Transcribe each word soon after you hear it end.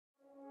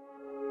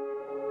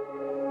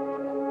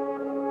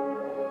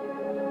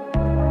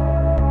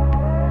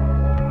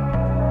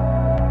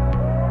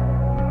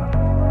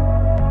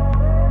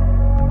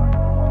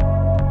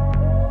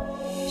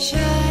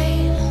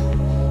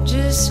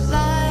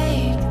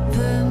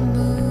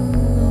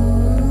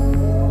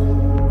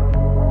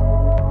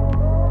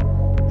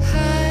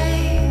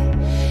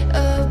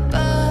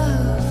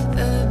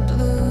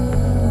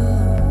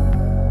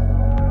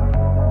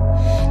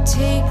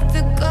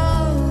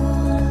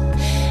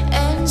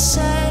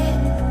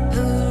set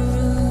the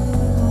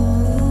rules,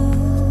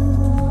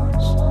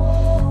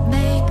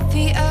 make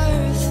the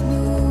earth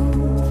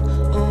move.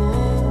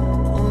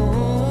 Oh,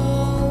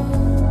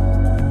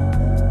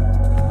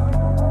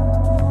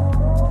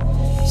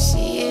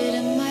 see it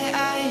in my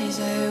eyes,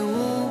 I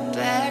won't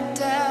back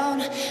down,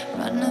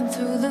 running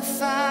through the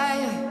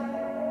fire.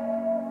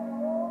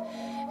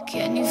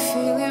 Can you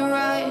feel it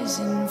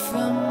rising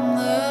from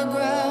the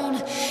ground?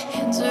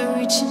 Hands are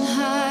reaching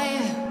higher.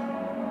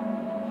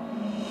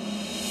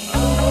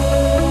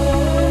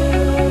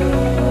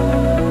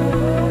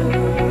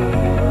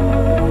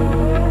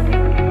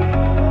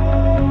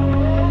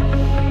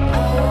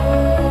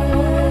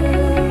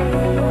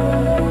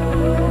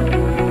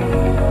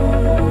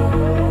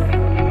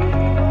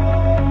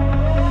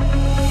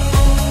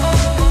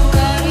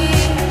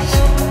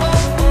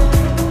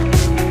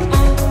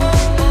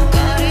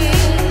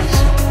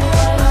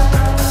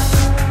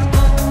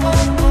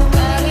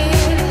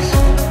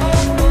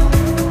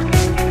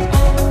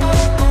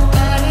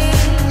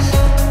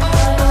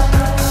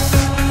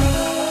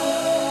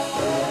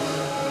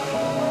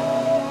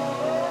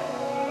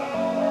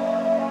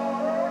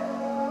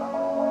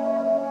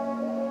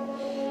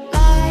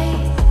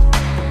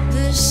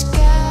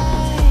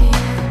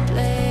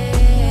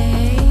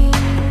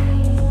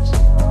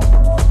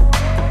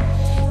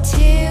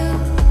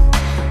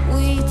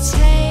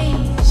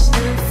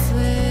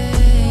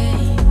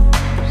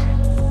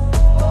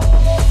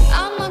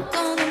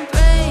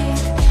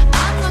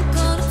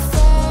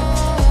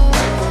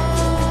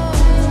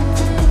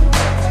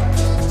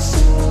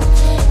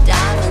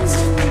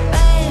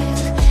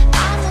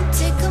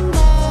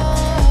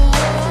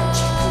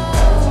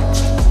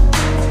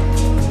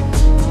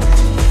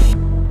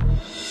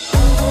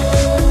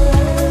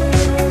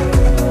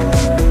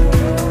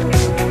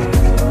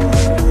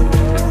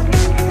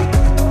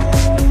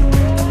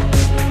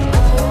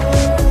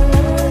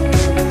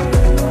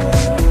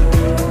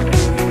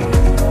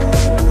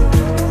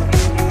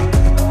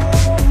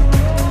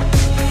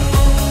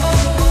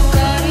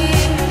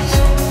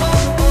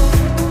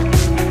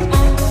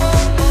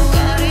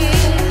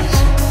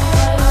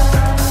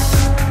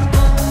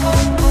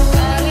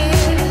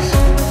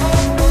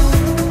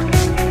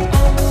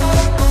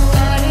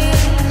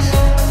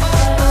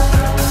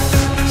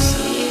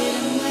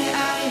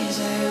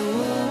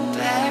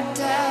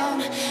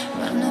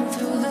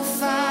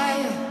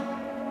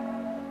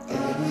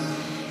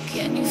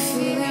 Can you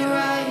feel it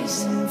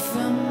rising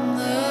from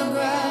the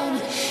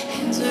ground?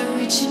 Hands are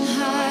reaching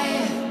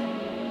higher.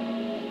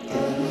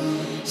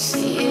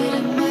 See it.